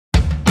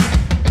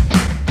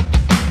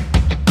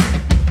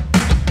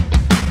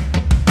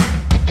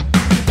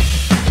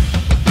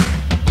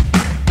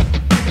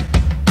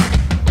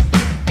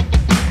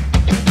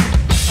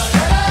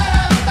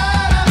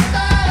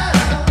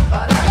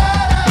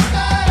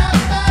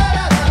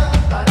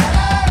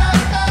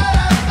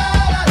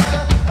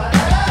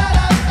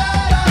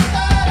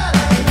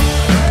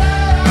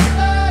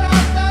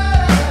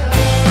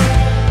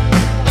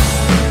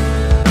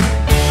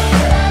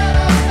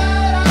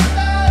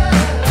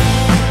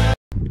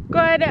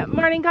Good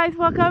morning, guys.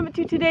 Welcome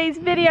to today's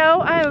video.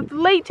 I was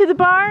late to the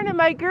barn and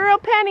my girl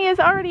Penny is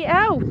already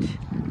out.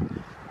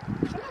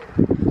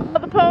 All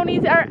the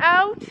ponies are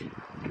out.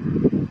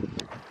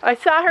 I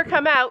saw her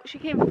come out. She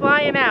came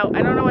flying out.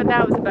 I don't know what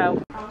that was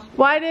about.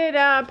 Why did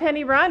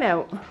Penny run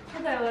out?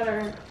 Because I let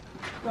her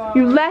go.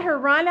 You let her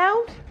run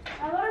out?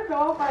 I let her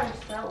go by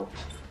herself.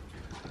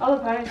 All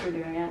the ponies were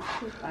doing it.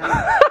 She was fine.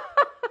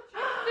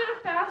 She did a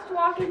fast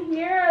walk in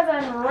here and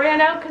then ran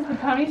out because the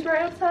ponies were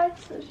outside.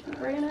 So she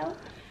ran out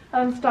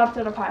and stopped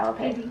at a pile of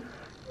hay.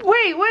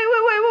 Wait.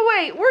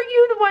 Weren't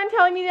you the one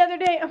telling me the other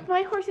day, oh,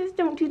 my horses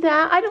don't do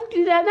that. I don't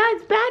do that.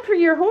 That's bad for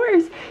your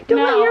horse.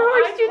 Don't let your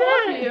horse do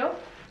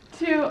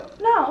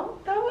that. No,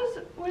 that was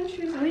when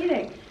she was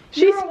leading.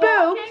 She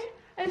spooked.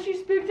 And she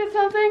spooked at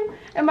something,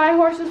 and my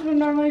horses would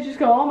normally just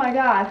go, oh my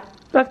god.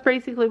 That's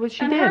basically what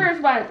she did. And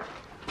hers went,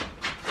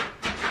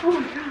 oh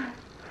my god.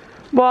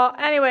 Well,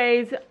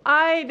 anyways,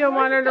 I don't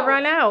want her to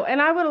run out,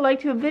 and I would have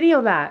liked to have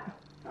videoed that.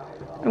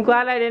 I'm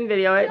glad I didn't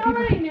video it. She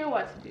already knew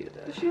what to do,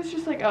 though. She was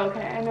just like, oh,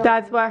 okay, I know.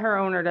 That's what her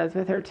owner does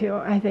with her, too,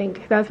 I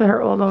think. That's what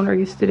her old owner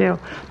used to do.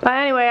 But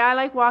anyway, I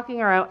like walking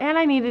her out, and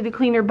I needed to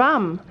clean her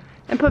bum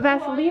and put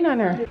Vaseline on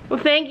her.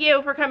 Well, thank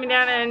you for coming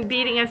down and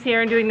beating us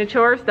here and doing the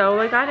chores, though.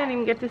 Like, I didn't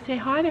even get to say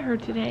hi to her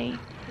today.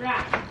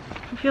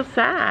 I feel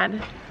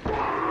sad.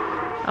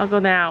 I'll go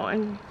now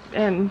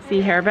and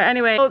see her. But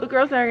anyway, the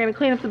girls and I are going to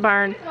clean up the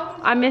barn.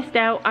 I missed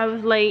out. I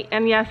was late.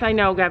 And yes, I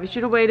know, Gabby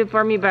should have waited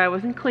for me, but I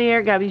wasn't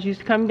clear. Gabby's used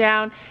to come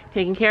down,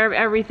 taking care of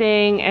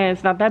everything, and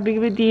it's not that big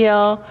of a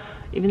deal,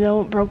 even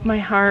though it broke my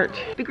heart.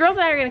 The girls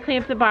and I are going to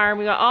clean up the barn.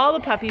 We got all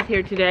the puppies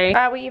here today.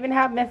 We even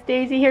have Miss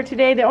Daisy here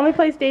today. The only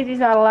place Daisy's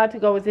not allowed to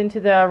go is into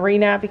the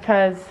arena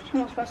because She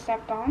almost got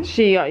stepped on.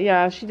 she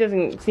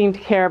doesn't seem to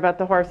care about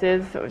the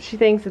horses. So she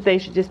thinks that they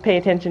should just pay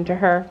attention to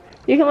her.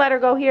 You can let her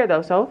go here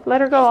though, so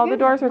let her go. All the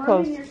doors are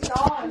closed.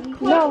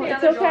 No,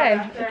 it's okay.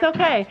 It's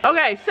okay.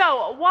 Okay,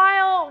 so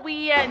while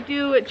we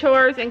do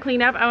chores and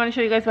clean up, I want to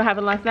show you guys what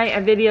happened last night.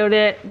 I videoed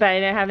it, but I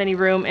didn't have any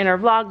room in our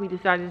vlog. We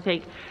decided to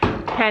take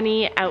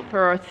Penny out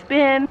for a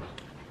spin.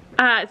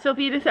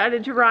 Sophie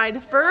decided to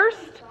ride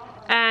first,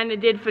 and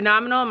it did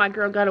phenomenal. My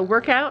girl got a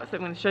workout, so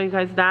I'm going to show you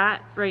guys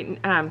that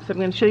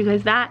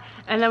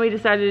and then we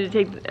decided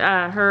to take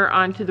her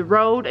onto the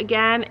road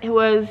again. It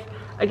was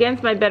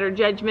against my better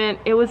judgment.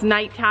 It was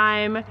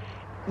nighttime.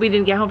 We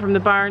didn't get home from the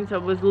barn, so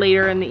it was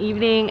later in the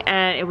evening,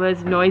 and it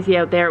was noisy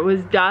out there. It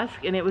was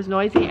dusk and it was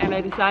noisy, and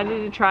I decided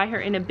to try her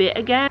in a bit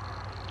again.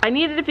 I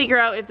needed to figure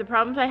out if the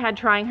problems I had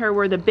trying her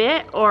were the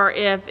bit or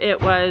if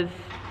it was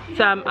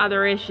some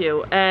other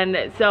issue.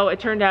 And so it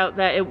turned out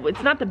that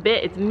it's not the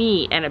bit, it's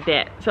me and a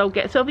bit. So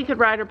Sophie could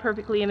ride her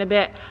perfectly in a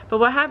bit, but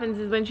what happens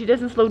is when she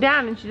doesn't slow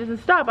down and she doesn't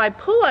stop, I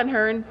pull on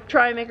her and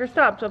try and make her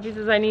stop. Sophie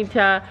says I need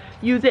to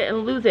use it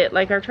and lose it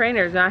like our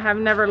trainers, and I have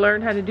never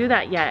learned how to do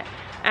that yet.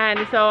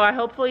 And so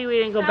hopefully we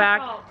didn't go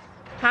back.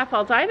 Half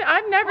faults.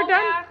 I've never done.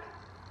 Back,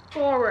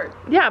 forward.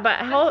 Yeah, but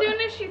as soon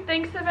as she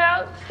thinks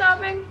about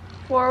stopping,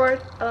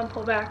 forward, and then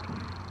pull back.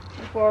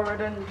 Forward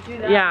and do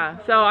that. Yeah,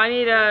 so I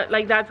need to,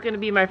 like, that's gonna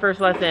be my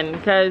first lesson,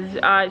 because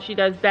she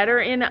does better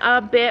in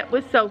a bit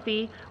with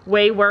Sophie.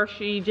 Way worse,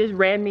 she just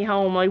ran me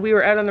home. Like, we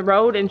were out on the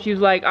road and she was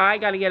like, I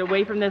gotta get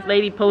away from this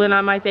lady pulling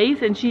on my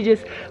face, and she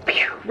just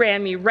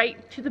ran me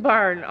right to the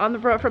barn on the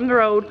from the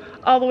road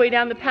all the way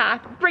down the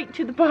path right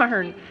to the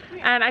barn.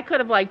 And I could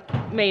have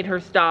like made her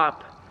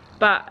stop,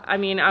 but I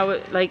mean, I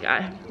would like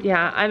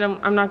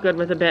I'm not good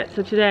with a bit,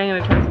 so today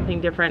I'm gonna try something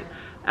different.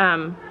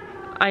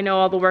 I know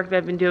all the work that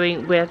I've been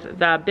doing with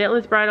the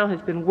bitless bridle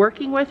has been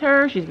working with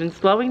her. She's been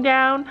slowing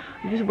down.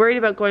 I'm just worried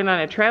about going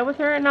on a trail with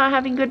her and not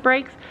having good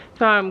brakes.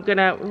 So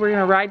we're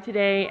gonna ride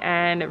today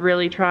and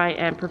really try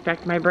and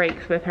perfect my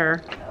brakes with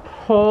her.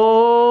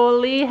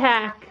 Holy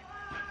heck.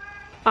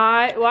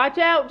 Watch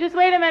out, just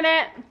wait a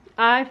minute.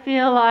 I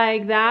feel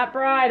like that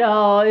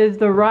bridle is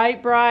the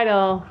right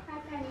bridle.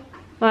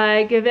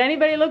 Like, if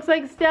anybody looks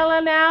like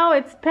Stella now,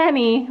 it's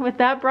Penny with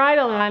that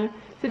bridle on.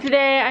 So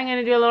today I'm going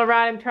to do a little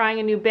ride. I'm trying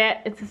a new bit.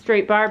 It's a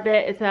straight bar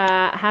bit. It's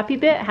a happy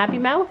bit, happy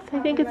mouth, I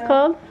think it's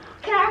called.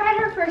 Can I ride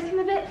her first in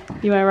the bit?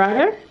 You want to ride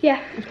her?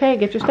 Yeah. Okay,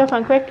 get your stuff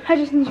on quick. I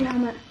just need your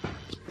helmet.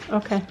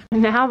 Okay.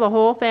 And now the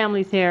whole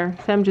family's here.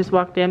 Sam just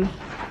walked in.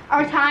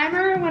 Our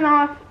timer went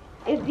off.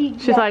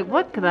 She's like,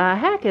 what the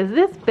heck is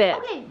this bit?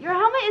 Okay, your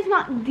helmet is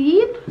not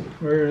deep.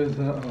 Where is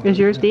that? Is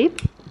yours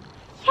deep?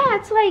 Yeah,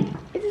 it's like,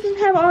 it doesn't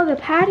have all the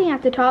padding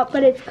at the top,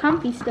 but it's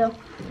comfy still.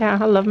 Yeah,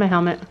 I love my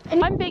helmet. And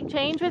one big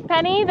change with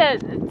Penny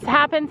that's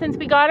happened since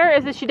we got her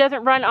is that she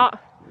doesn't run off.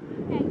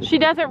 She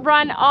doesn't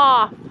run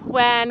off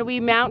when we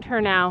mount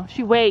her now.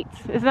 She waits.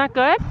 Isn't that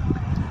good?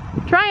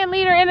 Try and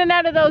lead her in and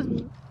out of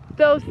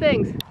those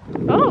things.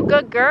 Oh,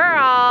 good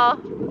girl.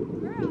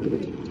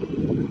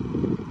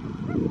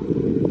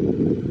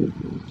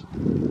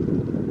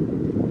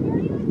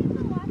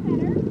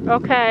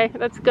 Okay,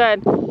 that's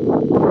good.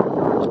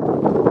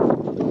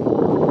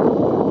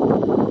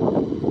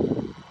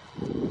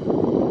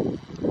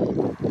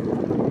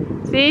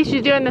 See,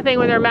 she's doing the thing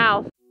with her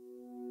mouth.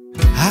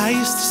 I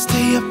used to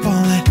stay up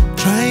all night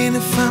trying to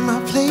find my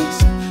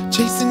place,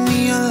 chasing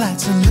neon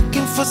lights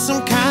for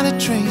some kind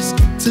of trace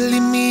to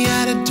lead me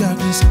out of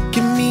darkness.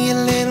 Give me a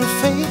little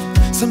faith,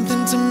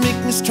 something to make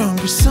me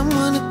stronger,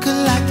 someone who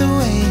could light the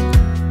way.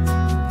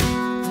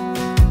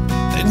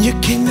 Then you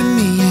came to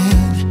me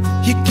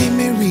and you gave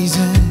me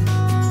reason.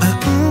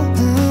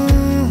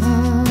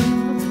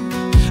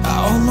 I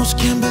almost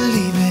can't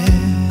believe it.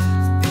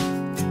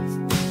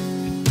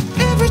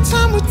 Every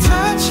time we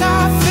touch,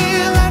 I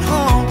feel at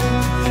home.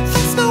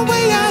 There's no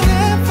way I'd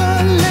ever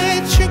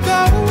let you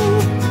go.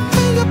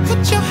 When you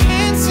put your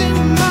hands in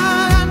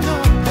mine, I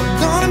know I'm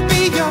gonna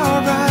be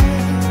alright.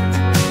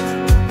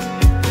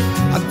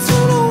 I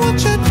don't know what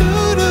you do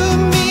to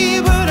me,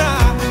 but I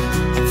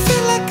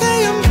feel like I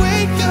am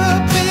way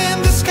up in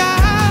the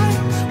sky.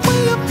 When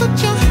you put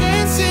your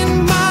hands in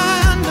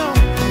mine, I know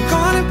I'm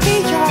gonna be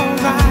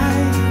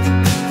alright.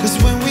 'Cause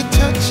when we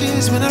touch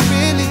is when I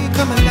really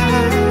come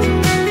alive.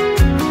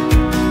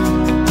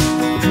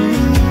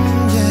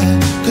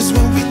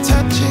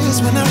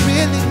 When I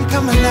really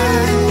come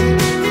alive.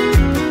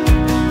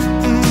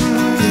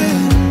 Yeah.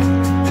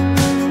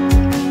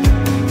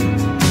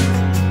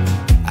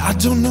 I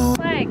don't know.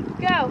 Leg,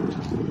 go.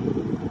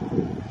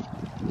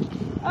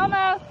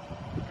 Almost.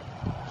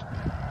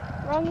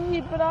 Wrong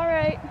lead, but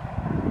alright.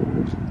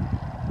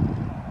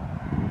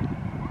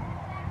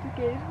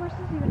 Do these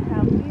horses even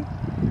have leads?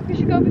 We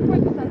should go before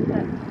the sun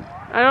sets.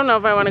 I don't know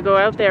if I want to go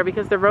out there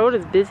because the road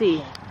is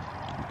busy.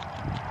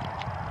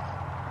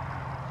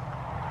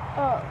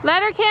 Oh.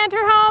 Let her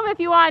canter home if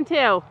you want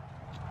to.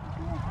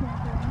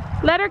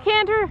 Let her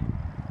canter.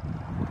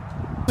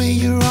 The way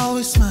you're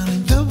always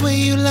smiling, the way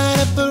you light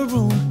up a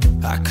room.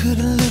 I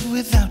couldn't live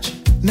without you,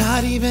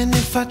 not even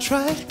if I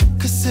tried.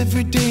 'Cause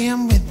every day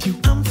I'm with you,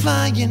 I'm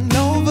flying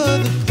over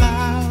the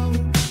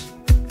clouds.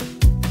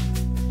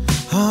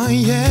 Oh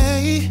yeah,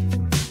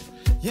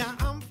 yeah.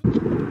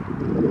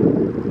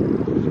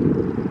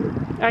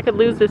 I could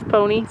lose this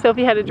pony.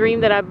 Sophie had a dream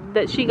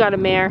that she got a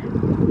mare.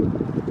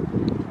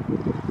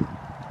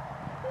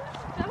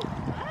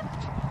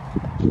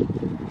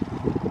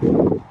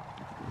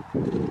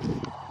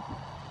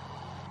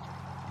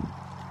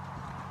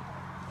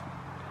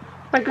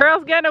 My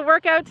girl's gonna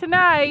work out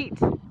tonight.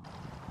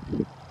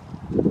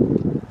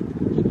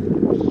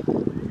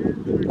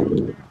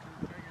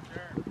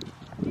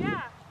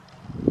 Yeah.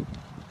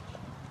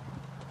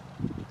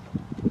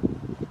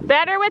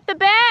 Better with the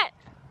bit?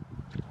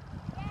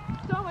 Yeah.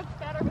 So much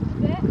better with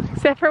the bit.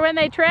 Except for when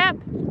they trip.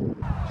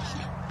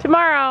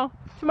 Tomorrow.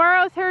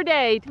 Tomorrow's her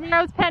day.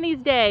 Tomorrow's Penny's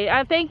day.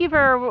 Thank you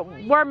for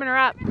warming her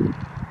up.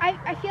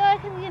 I feel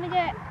like I'm gonna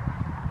get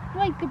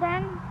like the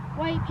brown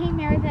white paint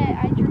mare that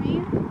I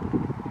dreamed.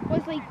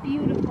 Was like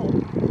beautiful.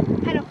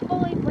 Had a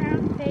fully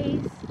brown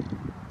face.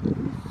 It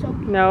was so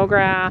beautiful. No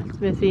grass,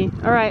 Missy.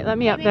 All right, let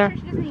me up there. Sure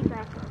she doesn't eat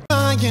grass.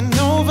 Flying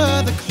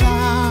over the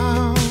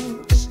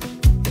clouds,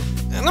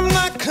 and I'm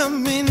not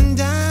coming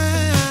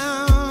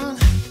down.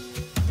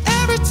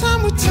 Every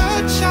time we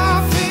touch,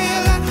 I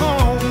feel at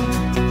home.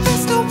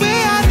 There's no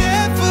way I'd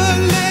ever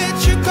let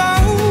you go.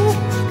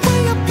 When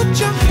you put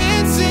your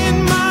hands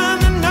in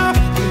mine, I know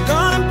I'm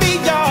gonna be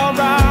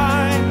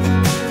alright.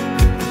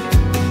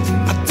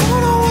 I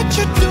don't know what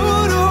you do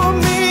to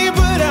me,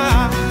 but I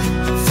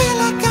feel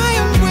like I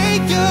am way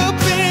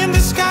up in the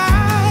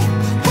sky.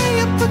 When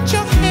you put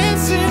your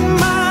hands in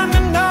mine, I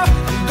know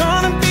I'm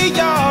gonna be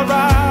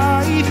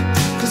alright.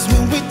 'Cause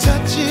when we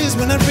touch is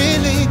when I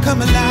really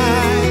come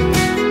alive.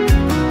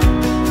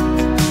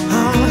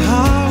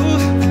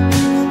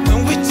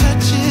 When we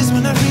touch is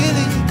when I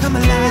really come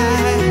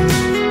alive.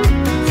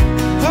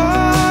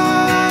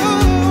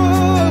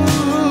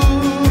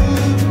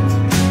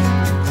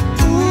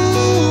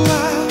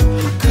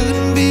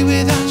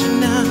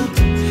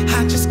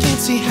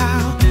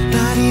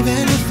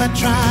 I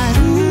tried,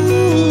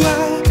 ooh,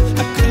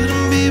 I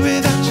couldn't be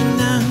without you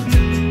now.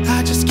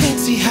 I just can't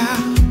see how,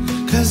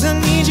 'cause I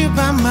need you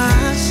by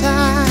my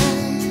side.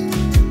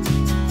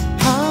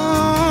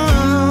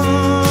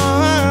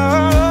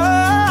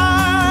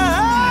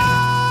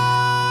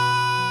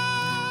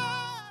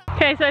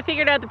 Okay, so I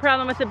figured out the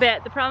problem with the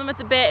bit. The problem with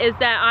the bit is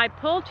that I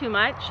pull too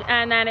much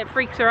and then it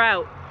freaks her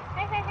out.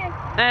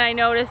 And I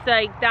noticed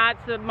like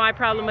that's my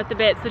problem with the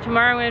bit. So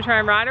tomorrow I'm going to try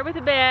and ride her with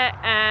a bit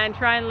and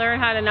try and learn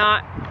how to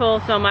not pull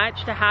so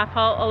much, to half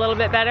halt a little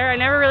bit better. I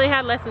never really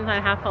had lessons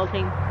on half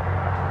halting.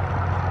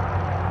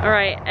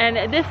 Alright,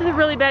 and this is a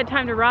really bad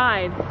time to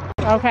ride.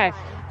 Okay,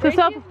 so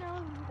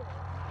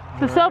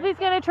Sophie's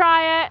going to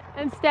try it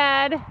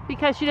instead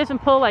because she doesn't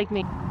pull like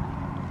me.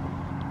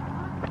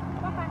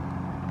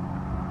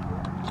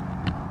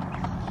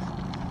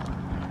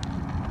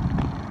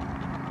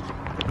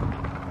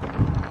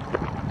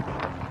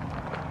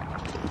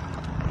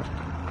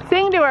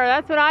 Sing to her,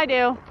 that's what I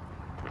do.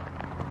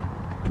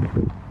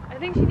 I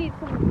think she needs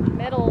some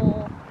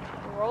metal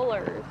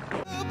rollers.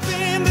 Up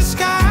in the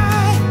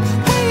sky,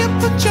 when you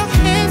put your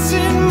hands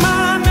in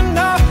mine, I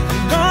know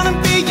I'm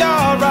gonna be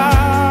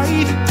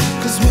alright.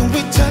 'Cause when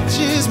we touch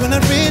is when I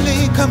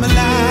really come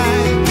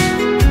alive.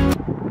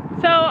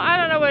 So I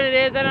don't know what it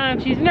is. I don't know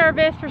if she's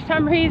nervous for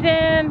some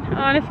reason.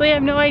 Honestly, I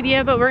have no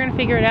idea, but we're gonna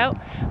figure it out.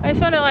 I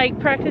just want to like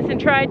practice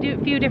and try do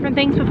a few different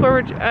things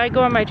before I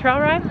go on my trail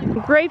ride.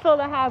 I'm grateful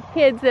to have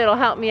kids that'll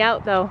help me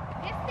out though.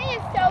 This thing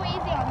is so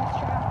easy on this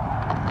trail.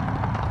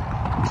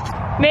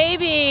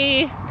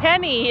 Maybe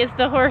Penny is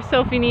the horse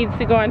Sophie needs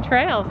to go on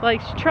trails.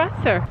 Like, she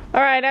trusts her.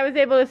 All right, I was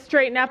able to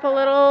straighten up a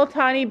little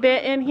tiny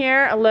bit in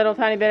here. A little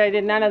tiny bit. I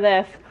did none of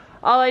this.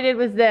 All I did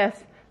was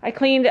this. I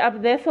cleaned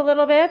up this a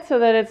little bit so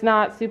that it's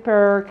not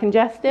super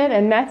congested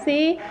and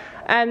messy.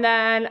 And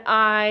then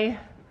I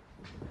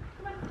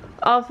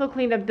also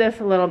cleaned up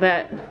this a little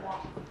bit.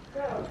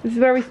 This is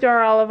where we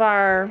store all of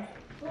our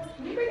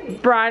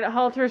bride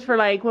halters for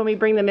like when we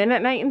bring them in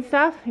at night and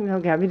stuff. You know,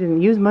 Gabby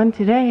didn't use one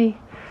today.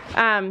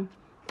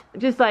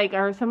 Just like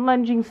some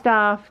lunging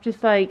stuff.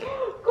 Just like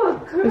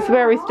this is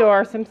where we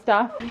store some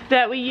stuff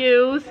that we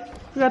use.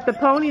 We got the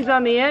ponies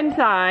on the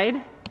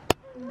inside.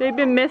 They've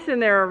been missing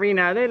their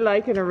arena. They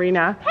like an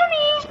arena.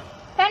 Penny!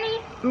 Penny!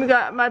 We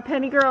got my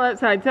Penny girl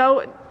outside.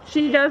 So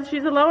she's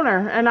a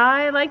loner, and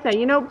I like that.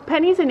 You know,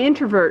 Penny's an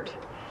introvert,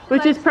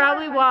 which is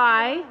probably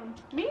why.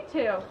 Me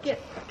too. Yes.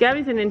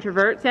 Gabby's an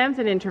introvert. Sam's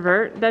an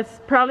introvert. That's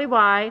probably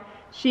why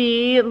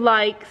she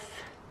likes.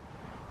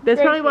 That's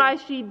probably why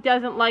she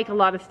doesn't like a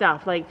lot of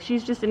stuff. Like,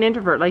 she's just an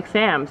introvert, like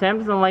Sam. Sam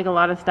doesn't like a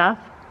lot of stuff.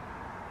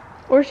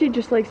 Or she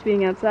just likes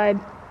being outside.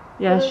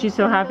 Yeah, she's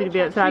so happy to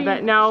be outside,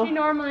 but no. She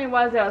normally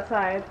was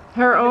outside.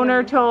 Her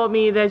owner told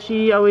me that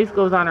she always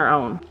goes on her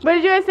own. What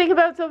did you guys think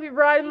about Sophie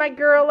riding my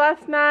girl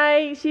last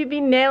night? She'd be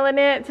nailing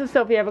it. So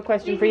Sophie, I have a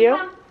question for you.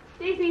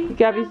 Daisy.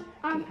 Gabby's.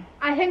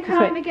 I think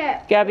I'm gonna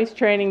get. Gabby's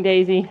training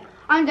Daisy.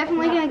 I'm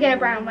definitely gonna get a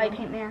brown and white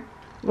paint mare.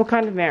 What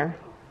kind of mare?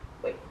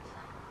 Wait.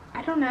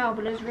 I don't know,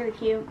 but it was really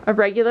cute. A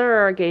regular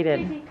or a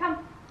gated? Daisy,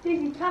 come.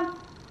 Daisy, come.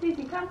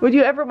 Daisy, come. Would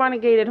you ever want a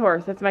gated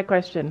horse? That's my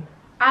question.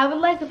 I would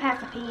like a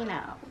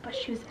Pasifino, but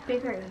she was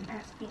bigger than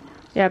Pasifino.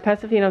 Yeah,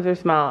 Pasafinos are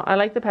small. I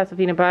like the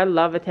Pasifino, but I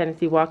love a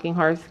Tennessee walking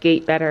horse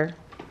gait better.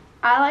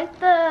 I like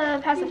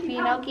the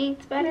Pasifino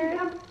gaits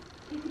better.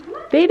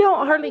 They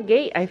don't hardly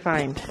gait, I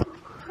find.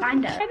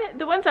 Mine does.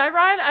 The ones I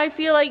ride, I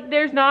feel like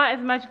there's not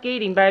as much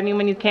gating, but I mean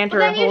when you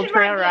canter a whole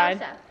trail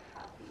ride.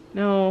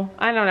 No,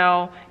 I don't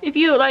know. If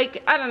you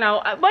like, I don't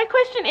know. My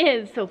question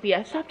is,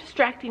 Sophia, stop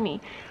distracting me.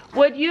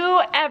 Would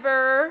you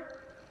ever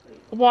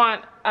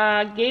want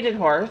a gated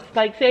horse?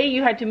 Like, say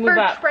you had to move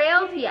up. For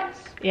trails,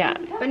 yes. Yeah.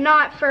 But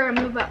not for a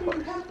move up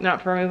horse.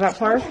 Not for a move up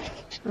horse?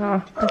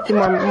 Oh, let's do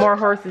more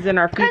horses in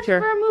our Because future.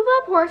 for a move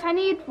up horse, I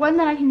need one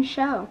that I can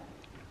show.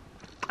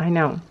 I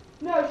know.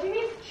 No, she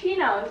needs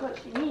Chino is what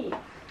she needs.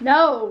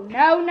 No,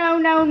 no, no,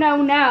 no,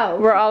 no, no.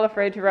 We're all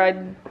afraid to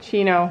ride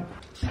Chino.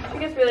 She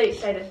gets really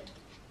excited.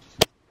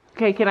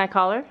 Okay, can I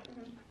call her?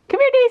 Come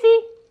here, Daisy.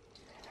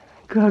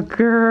 Good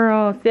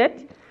girl.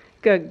 Sit.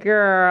 Good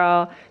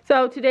girl.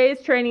 So today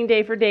is training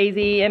day for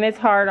Daisy, and it's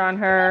hard on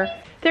her.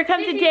 There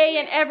comes a day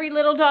in every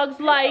little dog's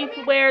life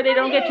where they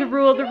don't get to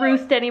rule the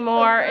roost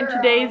anymore, and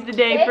today's the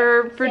day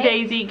for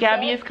Daisy.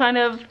 Gabby has kind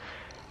of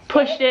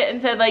pushed it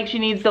and said like she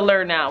needs to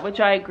learn now, which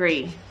I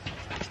agree.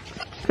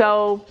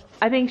 So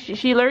I think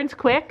she learns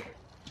quick.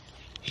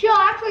 She'll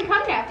actually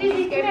come now.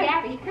 Daisy, come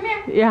here. Come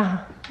here.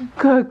 Yeah.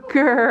 Good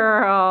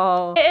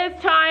girl.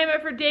 It's time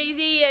for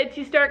Daisy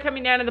to start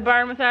coming down to the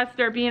barn with us,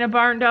 start being a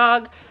barn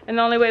dog. And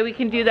the only way we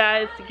can do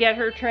that is to get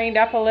her trained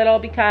up a little,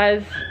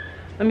 because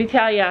let me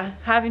tell you,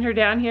 having her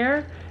down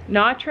here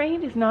not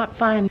trained is not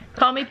fun.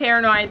 Call me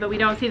paranoid, but we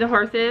don't see the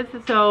horses.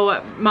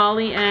 So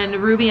Molly and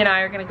Ruby and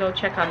I are gonna go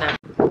check on them.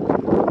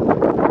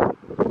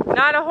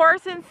 Not a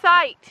horse in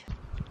sight.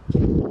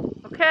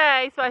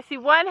 Okay, so I see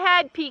one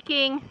head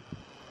peeking.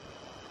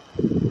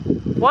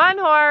 One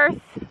horse.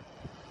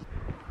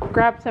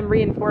 Grab some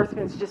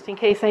reinforcements just in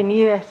case I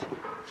need it.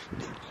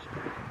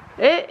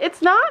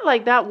 It's not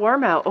like that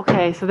warm out.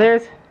 Okay, so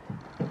there's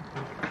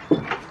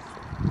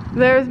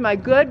my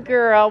good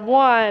girl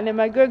 1 and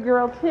my good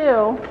girl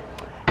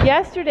 2.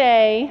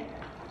 Yesterday,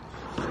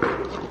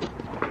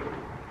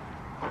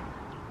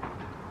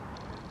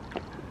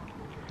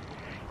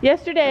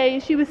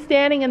 she was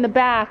standing in the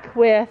back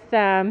with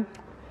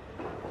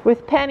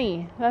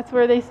Penny. That's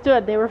where they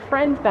stood. They were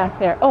friends back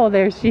there. Oh,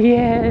 there she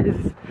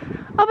is.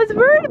 I was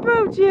worried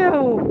about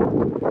you.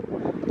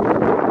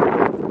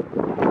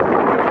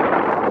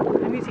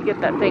 I need to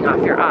get that thing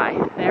off your eye.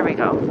 There we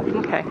go.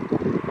 Okay.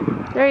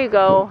 There you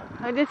go.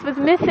 I just was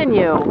missing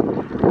you.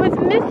 I was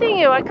missing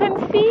you. I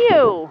couldn't see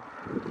you.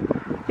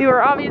 You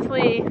were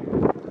obviously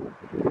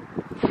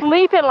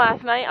sleeping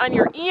last night on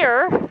your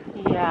ear.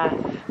 Yes.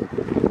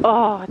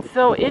 Oh, it's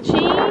so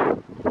itchy.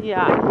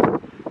 Yeah.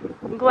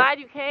 I'm glad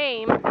you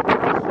came.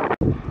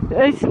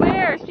 I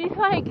swear, she's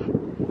like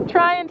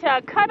trying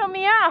to cuddle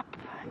me up.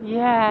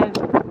 Yes.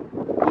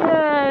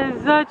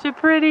 Yes, such a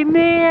pretty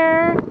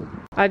mare.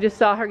 I just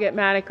saw her get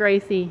mad at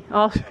Gracie.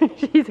 Oh,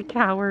 she's a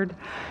coward.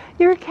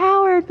 You're a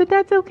coward, but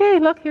that's okay.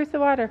 Look, here's the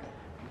water.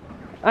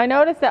 I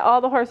noticed that all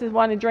the horses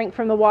want to drink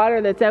from the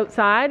water that's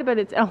outside, but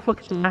it's, oh,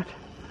 look at that.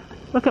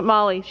 Look at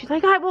Molly. She's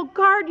like, I will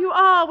guard you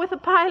all with a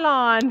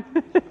pylon.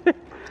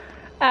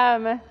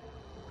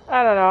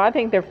 I don't know. I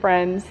think they're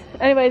friends.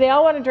 Anyway, they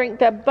all want to drink.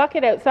 The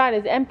bucket outside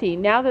is empty.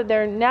 Now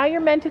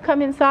you're meant to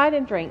come inside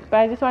and drink.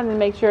 But I just wanted to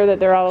make sure that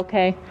they're all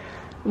okay.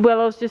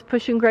 Willow's just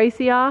pushing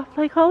Gracie off.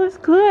 Like, all is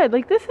good.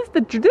 Like, this is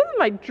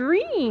my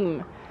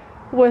dream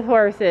with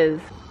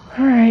horses.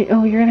 All right.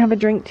 Oh, you're gonna have a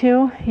drink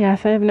too?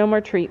 Yes. I have no more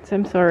treats.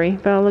 I'm sorry,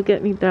 but I'll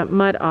get me that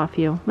mud off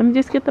you. Let me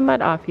just get the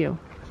mud off you.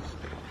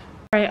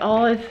 All right.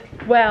 All is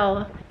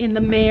well in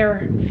the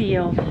mare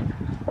field.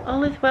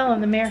 All is well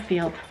in the mare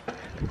field.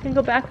 I can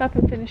go back up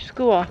and finish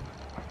school.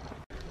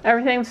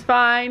 Everything's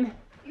fine.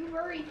 You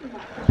worry too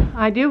much.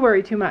 I do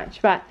worry too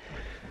much, but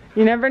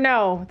you never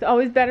know. It's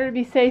always better to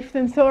be safe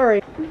than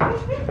sorry.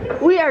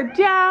 We are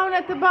down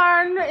at the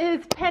barn.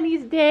 It's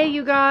Penny's day,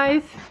 you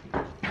guys.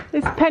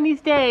 It's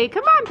Penny's day.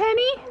 Come on,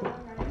 Penny.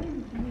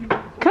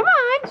 Come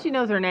on. She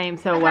knows her name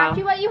so well. I got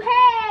you what you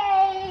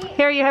hate.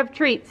 Here, you have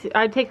treats.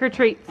 I take her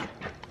treats.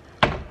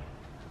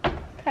 Can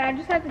I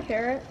just have the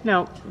carrot?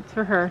 No, it's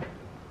for her.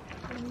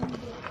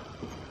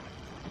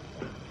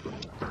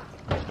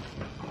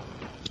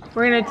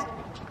 We're gonna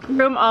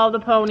groom all the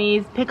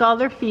ponies, pick all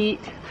their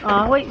feet.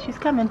 Oh, wait, she's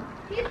coming.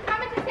 He's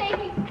coming to save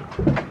me.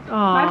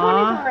 My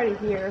pony's already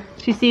here.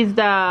 She sees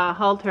the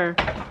halter.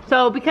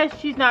 So because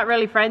she's not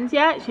really friends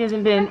yet, she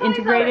hasn't been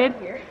integrated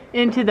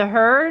into the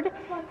herd,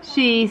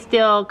 she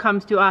still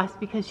comes to us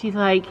because she's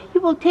like,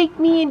 you will take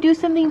me and do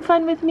something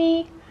fun with me.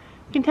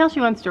 You can tell she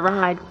wants to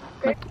ride.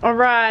 All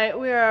right,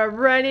 we are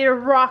ready to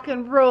rock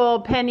and roll,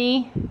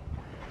 Penny.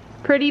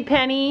 Pretty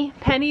Penny,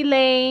 Penny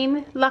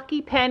Lane,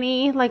 Lucky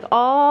Penny, like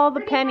all the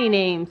Penny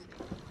names.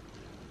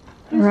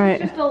 This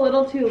is just a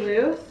little too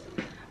loose,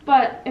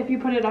 but if you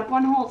put it up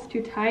one hole, it's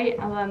too tight,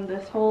 and then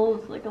this hole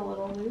is like a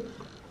little loose.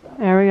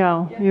 There we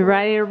go. You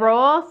ready to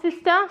roll,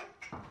 sister?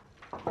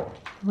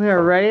 We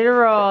are ready to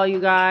roll, you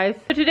guys.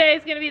 So today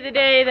is going to be the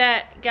day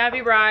that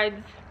Gabby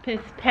rides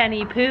Miss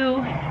Penny Pooh.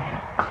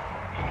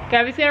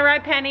 Gabby's going to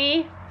ride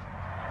Penny,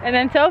 and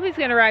then Sophie's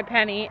going to ride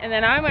Penny, and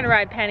then I'm going to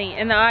ride Penny.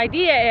 And the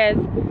idea is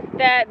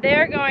that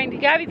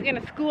Gabby's going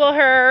to school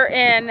her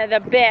in the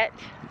bit,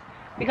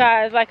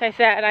 because like I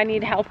said, I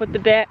need help with the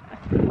bit.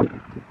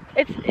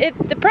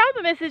 The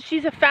problem is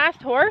she's a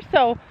fast horse,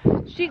 so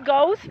she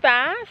goes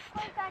fast.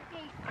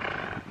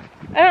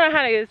 I don't know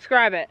how to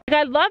describe it. Like,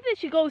 I love that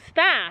she goes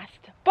fast,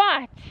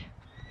 but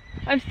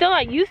I'm still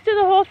not used to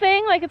the whole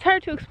thing. Like, it's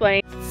hard to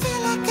explain.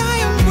 Feel like I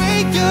am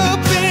way up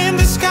in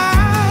the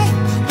sky.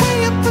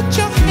 Way up, put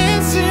your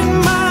hands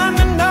in mine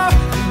and know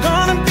I'm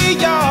gonna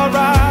be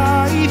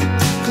alright.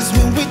 Cause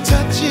when we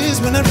touch is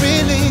when I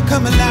really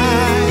come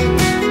alive.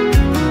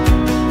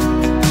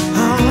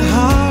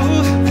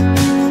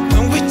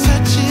 When we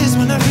touch is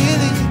when I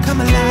really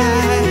come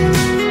alive.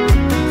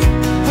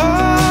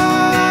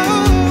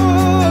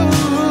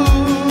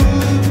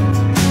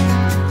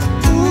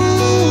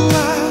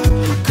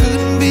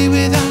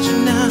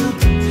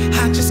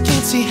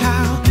 See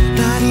how,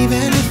 not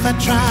even if I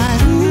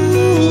tried.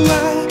 Ooh,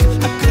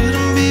 I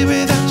couldn't be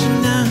without you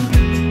now.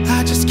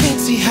 I just can't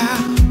see how,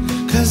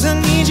 cause I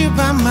need you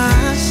by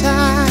my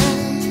side.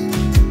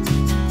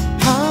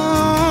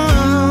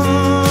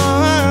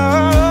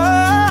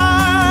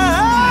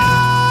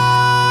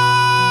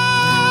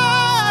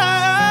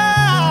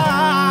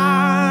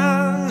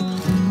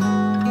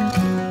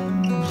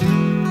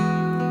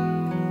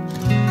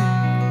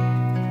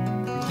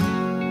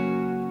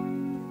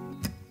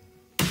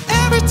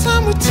 Every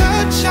time we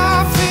touch,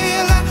 I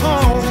feel at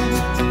home.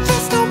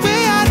 There's no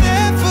way I'd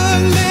ever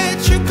let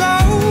you go.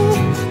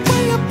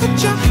 Way up, put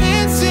your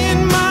hands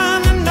in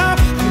mine and know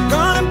I'm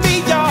gonna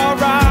be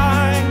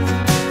alright.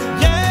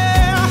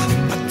 Yeah,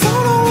 I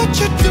don't know what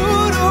you do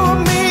to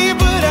me,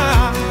 but I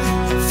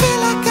feel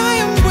like I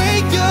am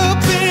way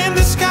up in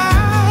the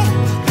sky.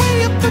 Way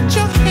up, put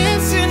your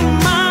hands in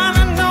mine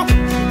and know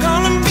I'm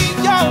gonna be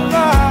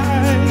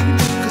alright.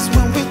 Cause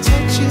when we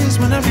touch is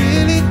when I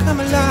really come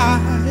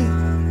alive.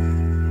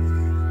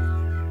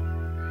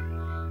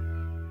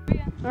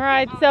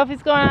 Alright,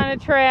 Sophie's going on a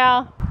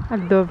trail. We're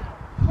gonna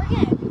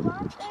do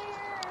out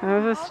there.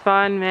 That was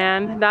fun,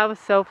 man. That was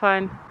so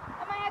fun.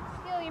 I might have to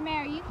steal your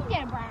mare. You can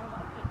get a brown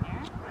one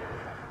mare.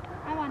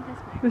 I want this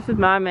mare. This is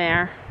my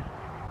mare.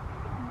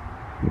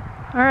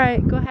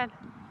 Alright, go ahead.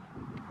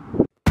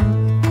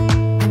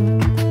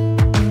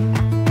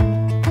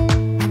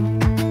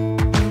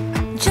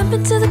 Jump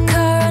into the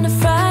car on a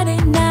Friday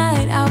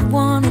night. I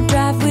wanna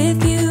drive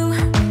with you.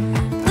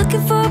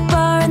 Looking for a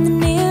bar in the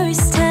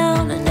nearest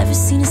town. I've never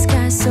seen a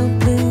sky so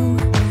blue.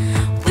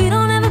 We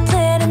don't ever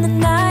play it and the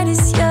night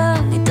is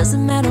young. It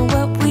doesn't matter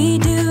what we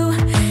do.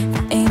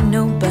 There ain't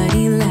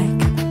nobody like.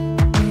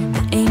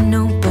 There ain't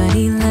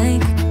nobody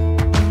like.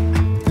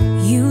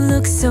 You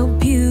look so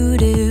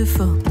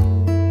beautiful.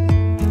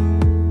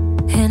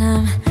 And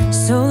I'm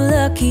so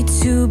lucky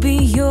to be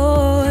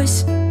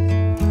yours.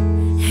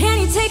 And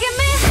you're taking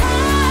me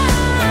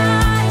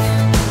high.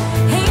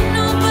 Ain't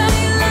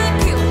nobody like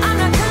you. I'm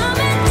not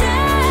coming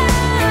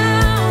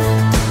down.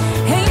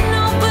 Ain't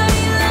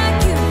nobody like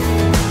you.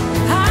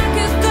 I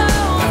could go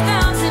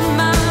 1,000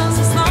 miles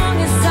as long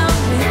as I'm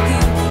with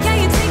you. Yeah,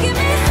 you're taking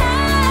me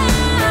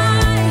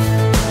high.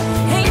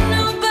 Ain't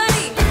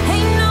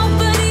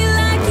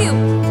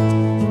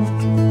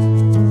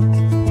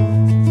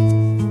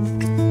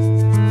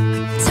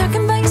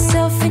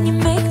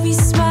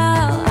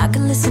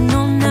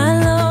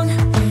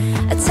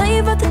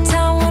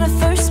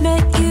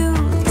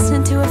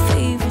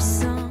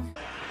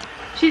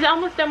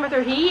almost done with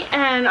her heat,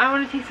 and I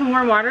want to take some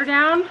warm water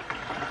down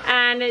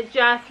and it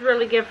just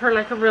really give her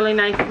like a really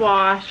nice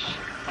wash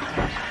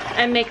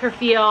and make her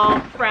feel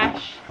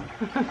fresh.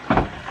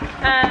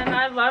 And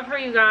I love her,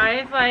 you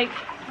guys. Like,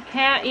 I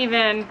can't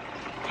even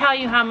tell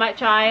you how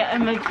much I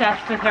am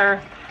obsessed with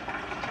her.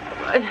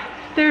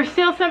 There's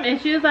still some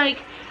issues, like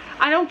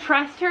I don't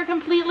trust her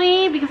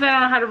completely because I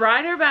don't know how to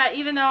ride her, but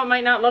even though it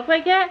might not look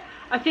like it,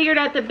 I figured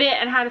out the bit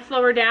and how to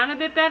slow her down a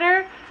bit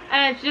better.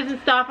 And she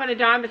doesn't stop on a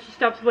dime, but she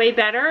stops way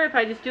better if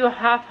I just do a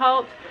half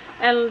halt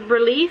and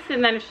release.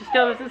 And then if she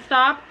still doesn't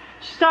stop,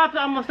 she stops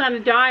almost on a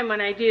dime when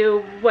I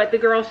do what the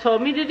girls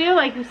told me to do,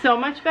 like so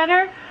much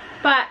better.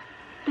 But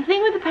the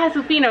thing with the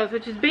Pasofinos,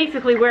 which is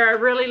basically where I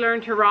really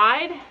learned to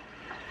ride,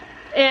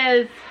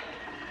 is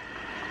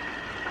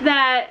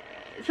that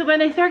so when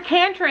they start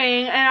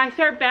cantering and I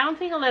start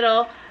bouncing a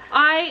little,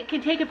 I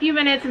can take a few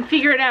minutes and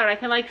figure it out. I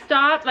can like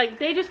stop, like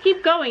they just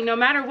keep going no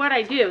matter what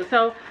I do.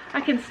 So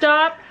I can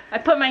stop, I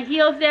put my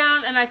heels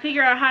down, and I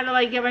figure out how to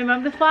like get my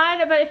mom to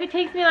slide. But if it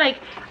takes me like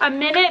a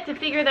minute to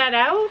figure that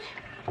out,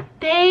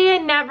 they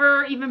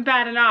never even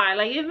bat an eye.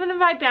 Like even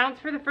if I bounce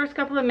for the first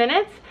couple of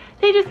minutes,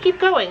 they just keep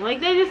going. Like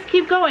they just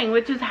keep going,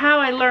 which is how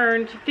I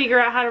learned to figure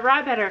out how to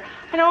ride better.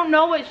 I don't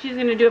know what she's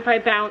gonna do if I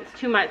bounce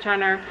too much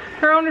on her.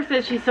 Her owner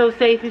says she's so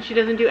safe and she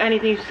doesn't do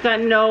anything. She's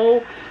got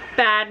no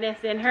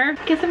badness in her.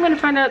 Guess I'm gonna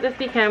find out this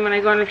weekend when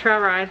I go on a trail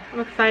ride. I'm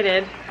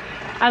excited.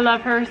 I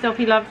love her.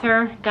 Sophie loves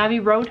her.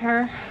 Gabby rode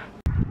her.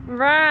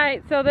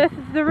 Right, so this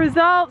is the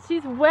result.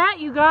 She's wet,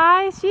 you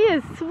guys. She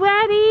is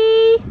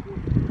sweaty.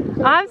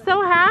 I'm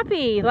so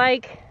happy.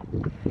 Like,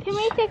 can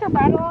we take her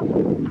bridle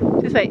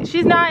off? Just wait.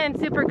 She's not in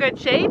super good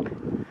shape.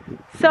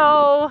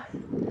 So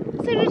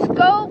just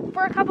go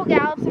for a couple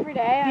gallops every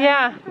day.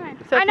 Yeah.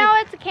 So I know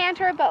it's a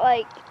canter, but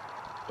like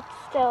it's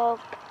still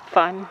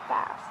fun.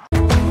 Fast.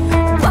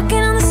 Walking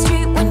on the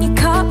street when you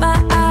caught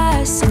my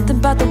eye. Something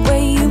about the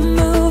way you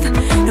move.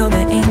 No,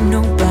 there ain't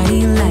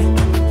nobody like.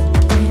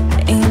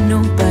 There ain't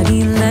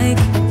nobody like.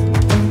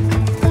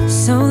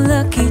 So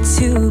lucky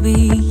to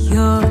be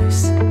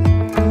yours.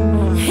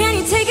 And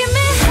you're taking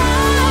me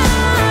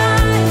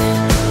high.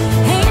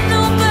 Ain't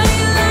nobody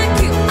like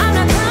you. I'm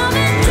not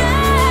coming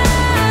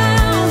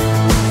down.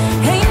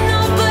 Ain't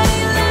nobody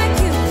like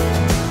you.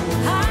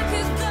 I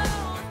could go.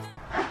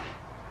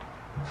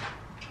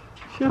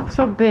 She looks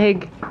so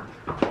big.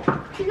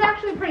 She's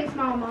actually pretty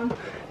small, Mom.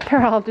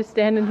 They're all just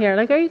standing here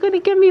like, are you going to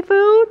give me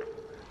food?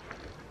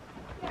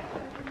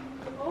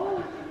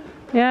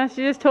 Yeah,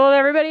 she just told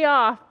everybody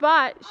off,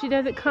 but she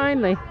does it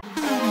kindly.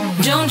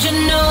 Don't you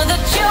know that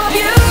you're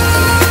beautiful?